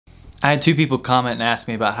I had 2 people comment and ask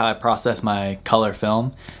me about how I process my color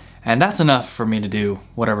film, and that's enough for me to do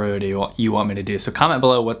whatever video you want me to do. So comment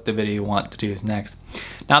below what the video you want to do is next.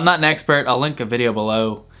 Now, I'm not an expert. I'll link a video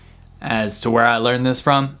below as to where I learned this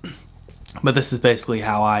from, but this is basically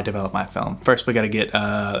how I develop my film. First, we got to get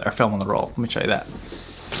our film on the roll. Let me show you that.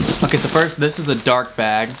 Okay, so first, this is a dark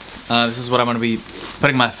bag. This is what I'm going to be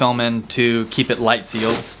putting my film in to keep it light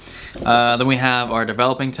sealed. Then we have our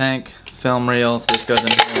developing tank, film reel. So this goes in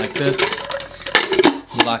here like this.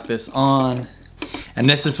 Lock this on. And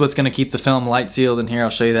this is what's going to keep the film light sealed in here. I'll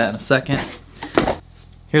show you that in a second.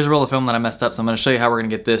 Here's a roll of film that I messed up, so I'm going to show you how we're going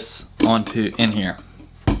to get this in here.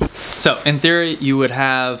 So in theory, you would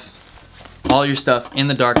have all your stuff in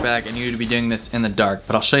the dark bag, and you would be doing this in the dark,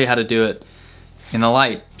 but I'll show you how to do it in the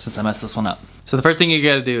light since I messed this one up. So the first thing you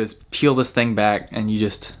got to do is peel this thing back, and you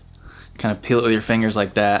just kind of peel it with your fingers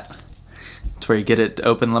like that. It's where you get it to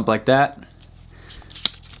open up like that.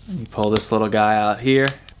 And you pull this little guy out here.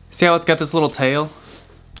 See how it's got this little tail?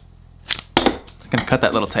 I'm gonna cut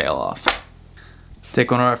that little tail off.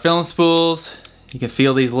 Take one of our film spools. You can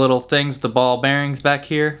feel these little things with the ball bearings back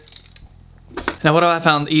here. Now what I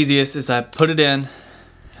found easiest is I put it in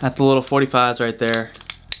at the little 45s right there.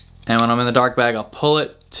 And when I'm in the dark bag, I'll pull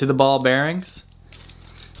it to the ball bearings.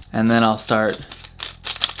 And then I'll start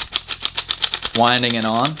winding it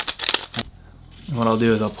on. And what I'll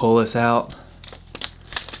do is I'll pull this out.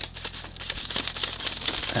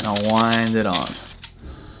 And I'll wind it on.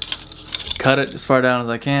 Cut it as far down as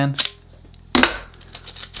I can.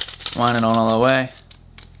 Wind it on all the way.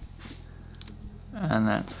 And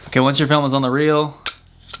that's okay. Once your film is on the reel,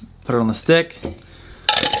 put it on the stick.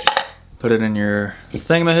 Put it in your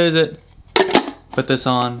thingamahoosit. Put this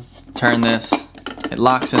on. Turn this. It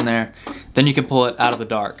locks in there. Then you can pull it out of the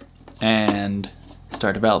dark and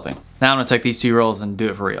start developing. Now I'm gonna take these 2 rolls and do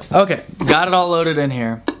it for real. Okay, got it all loaded in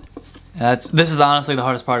here. This is honestly the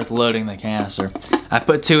hardest part, is loading the canister. I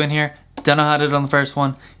put 2 in here. Don't know how to do it on the first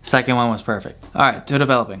one. Second one was perfect. All right, to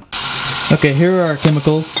developing. Okay, here are our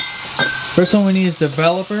chemicals. First one we need is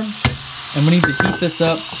developer, and we need to heat this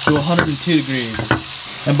up to 102 degrees.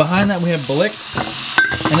 And behind that we have Blix,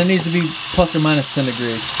 and it needs to be plus or minus 10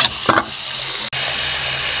 degrees.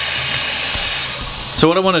 So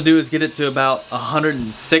what I want to do is get it to about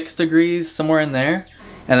 106 degrees, somewhere in there.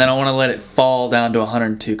 And then I want to let it fall down to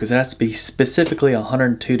 102 because it has to be specifically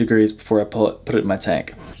 102 degrees before I put it in my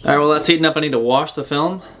tank. All right, well that's heating up. I need to wash the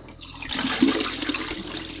film.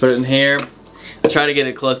 Put it in here. I try to get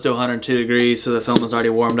it close to 102 degrees so the film is already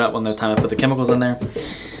warmed up when the time I put the chemicals in there.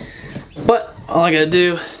 But all I gotta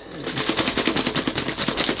do,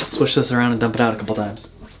 switch this around and dump it out a couple times.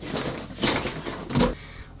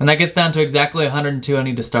 When that gets down to exactly 102, I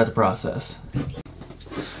need to start the process.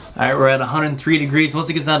 Alright, we're at 103 degrees. Once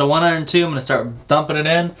it gets down to 102, I'm gonna start dumping it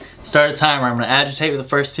in. Start a timer. I'm gonna agitate for the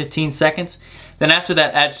first 15 seconds. Then after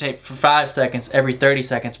that, agitate for 5 seconds every 30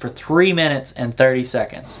 seconds for 3 minutes and 30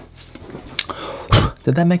 seconds.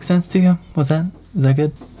 Did that make sense to you? Is that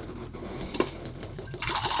good?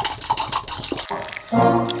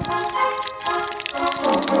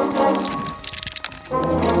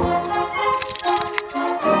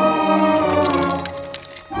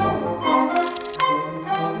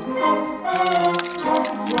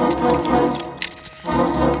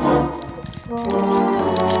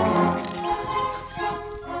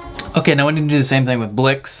 Okay, now we need to do the same thing with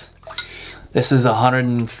Blix. This is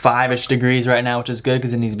 105-ish degrees right now, which is good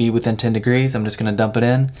because it needs to be within 10 degrees. I'm just gonna dump it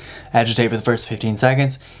in, agitate for the first 15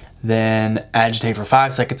 seconds, then agitate for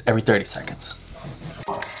 5 seconds every 30 seconds.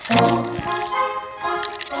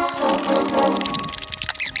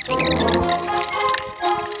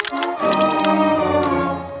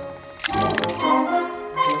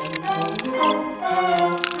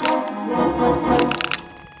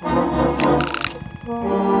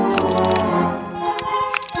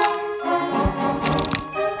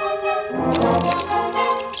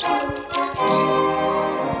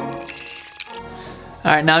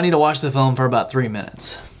 Alright, now I need to wash the film for about 3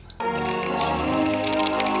 minutes.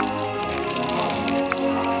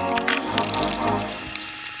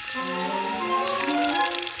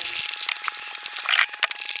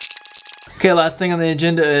 Okay, last thing on the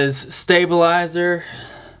agenda is stabilizer.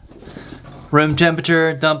 Room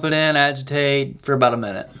temperature, dump it in, agitate for about a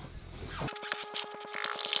minute.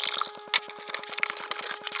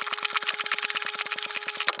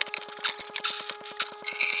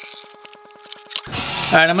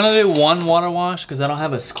 Alright, I'm gonna do 1 water wash because I don't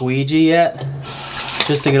have a squeegee yet,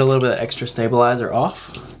 just to get a little bit of extra stabilizer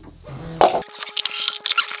off.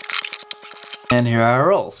 And here are our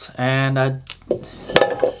rolls, and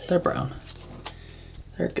they're brown.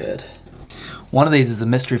 They're good. One of these is a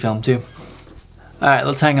mystery film too. Alright,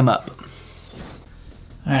 let's hang them up.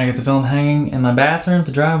 Alright, I got the film hanging in my bathroom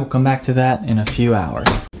to dry. We'll come back to that in a few hours.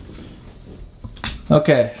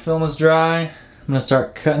 Okay, film is dry. I'm gonna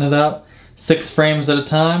start cutting it up 6 frames at a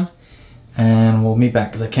time, and we'll meet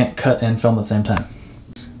back because I can't cut and film at the same time.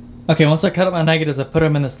 Okay, once I cut up my negatives, I put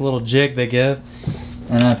them in this little jig they give,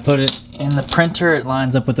 and I put it in the printer. It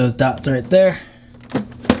lines up with those dots right there.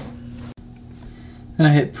 And I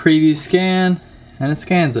hit preview scan, and it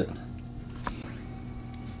scans it.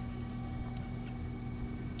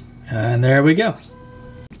 And there we go.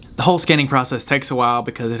 The whole scanning process takes a while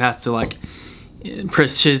because it has to like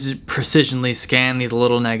precisionally scan these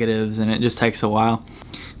little negatives, and it just takes a while.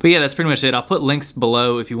 But yeah, that's pretty much it. I'll put links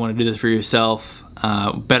below if you want to do this for yourself.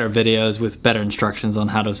 Better videos with better instructions on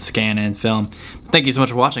how to scan and film. Thank you so much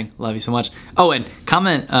for watching. Love you so much. Oh, and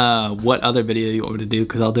comment what other video you want me to do,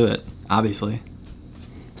 because I'll do it, obviously.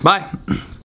 Bye.